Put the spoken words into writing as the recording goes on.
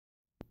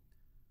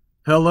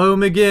Hello,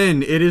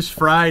 McGinn. It is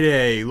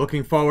Friday.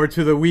 Looking forward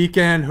to the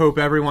weekend. Hope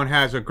everyone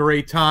has a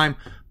great time.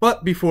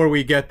 But before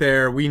we get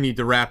there, we need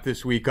to wrap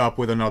this week up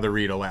with another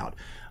read aloud.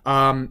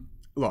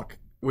 Look,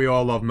 we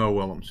all love Mo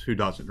Willems. Who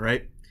doesn't,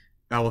 right?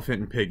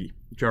 Elephant and Piggy.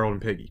 Gerald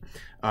and Piggy.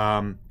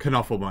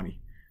 Knuffle Bunny.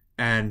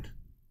 And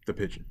the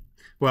Pigeon.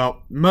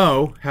 Well,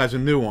 Mo has a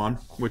new one,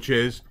 which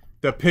is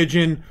The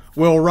Pigeon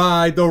Will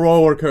Ride the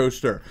Roller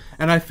Coaster.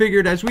 And I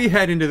figured as we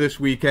head into this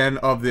weekend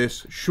of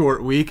this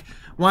short week,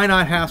 why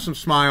not have some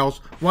smiles?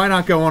 Why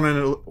not go on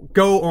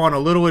a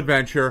little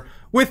adventure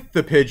with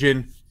the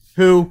Pigeon,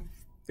 who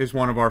is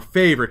one of our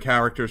favorite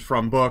characters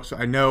from books.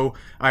 I know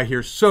I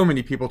hear so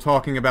many people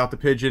talking about the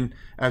Pigeon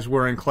as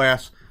we're in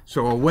class,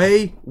 so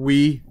away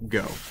we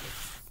go.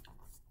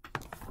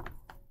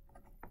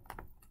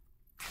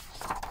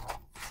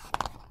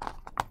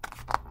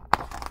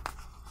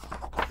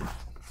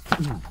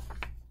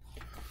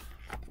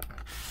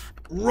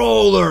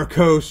 Roller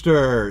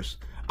coasters!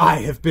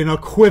 I have been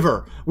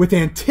aquiver with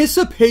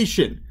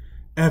anticipation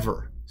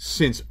ever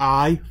since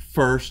I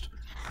first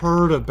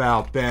heard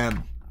about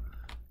them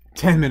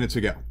 10 minutes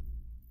ago.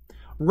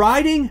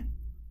 Riding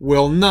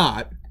will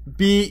not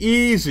be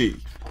easy.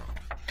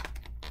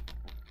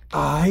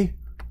 I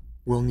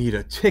will need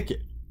a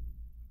ticket,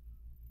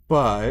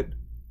 but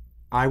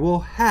I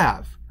will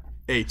have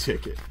a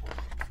ticket.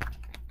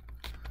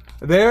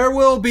 There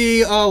will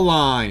be a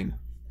line,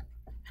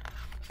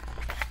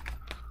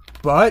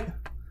 but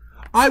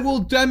I will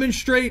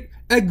demonstrate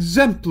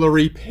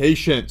exemplary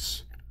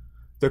patience.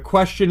 The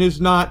question is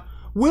not,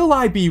 will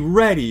I be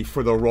ready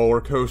for the roller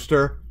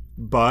coaster,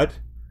 but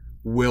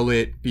will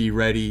it be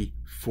ready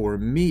for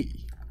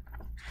me?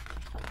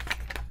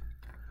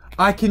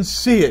 I can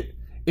see it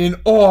in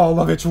all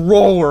of its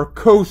roller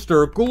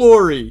coaster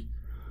glory.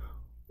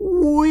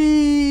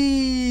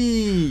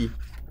 Whee!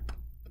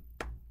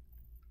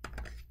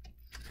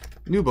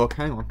 New book,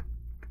 hang on.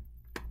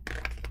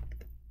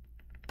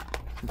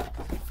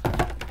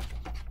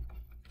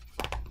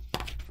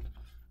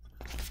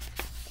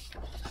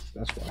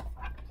 That's why.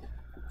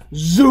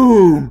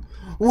 Zoom!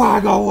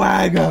 Wagga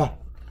wagga!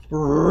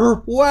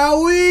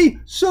 Wowie!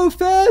 So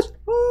fast!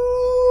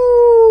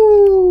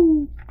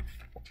 Ooh!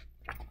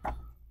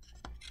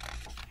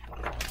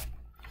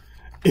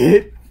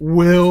 It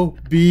will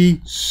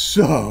be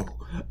so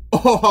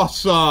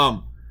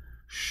awesome!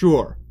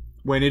 Sure,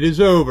 when it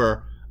is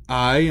over,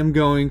 I am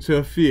going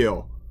to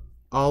feel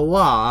a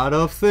lot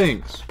of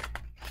things.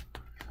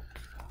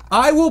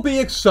 I will be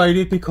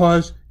excited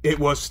because it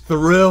was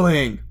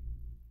thrilling.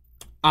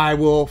 I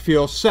will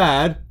feel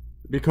sad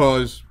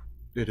because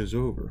it is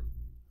over.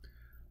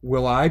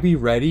 Will I be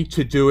ready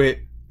to do it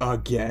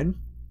again?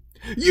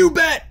 You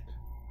bet!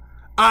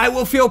 I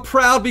will feel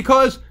proud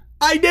because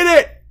I did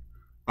it!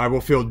 I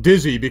will feel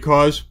dizzy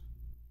because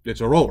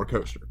it's a roller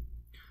coaster.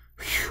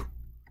 Whew.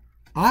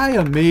 I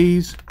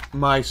amaze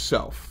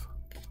myself.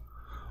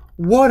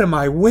 What am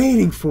I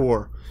waiting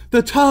for?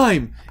 The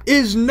time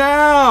is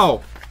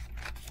now!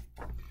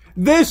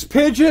 This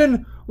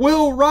pigeon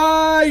will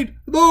ride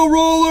the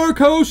roller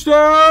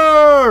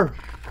coaster!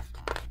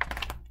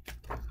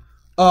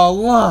 A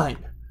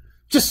line,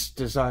 just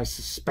as I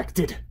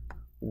suspected.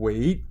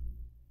 Wait.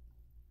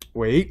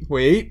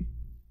 Waity,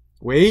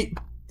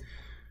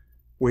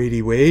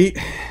 wait.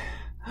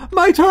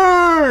 My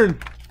turn!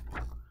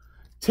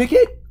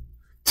 Ticket?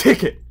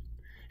 Ticket.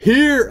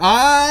 Here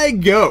I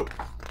go.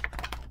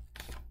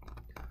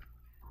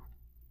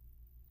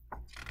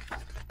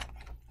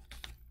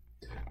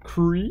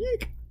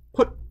 Creak.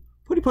 Put.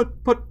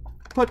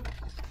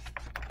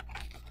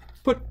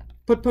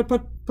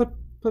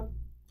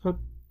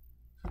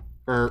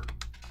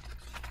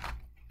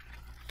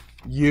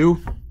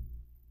 You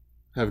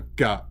have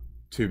got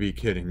to be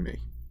kidding me.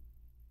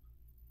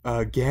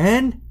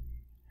 Again?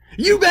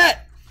 You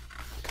bet!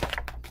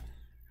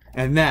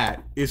 And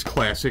that is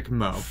classic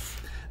Mo.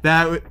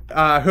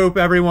 I hope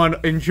everyone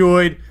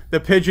enjoyed The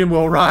Pigeon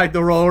Will Ride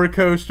the Roller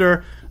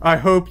Coaster. I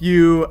hope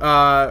you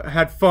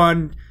had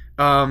fun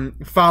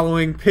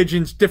following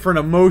Pigeon's different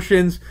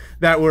emotions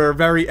that were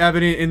very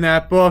evident in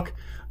that book.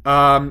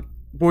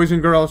 Boys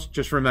and girls,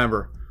 just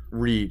remember,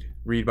 read.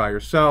 Read by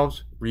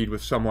yourselves. Read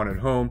with someone at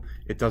home.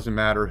 It doesn't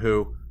matter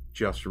who,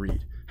 just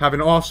read. Have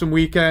an awesome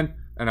weekend,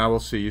 and I will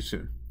see you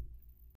soon.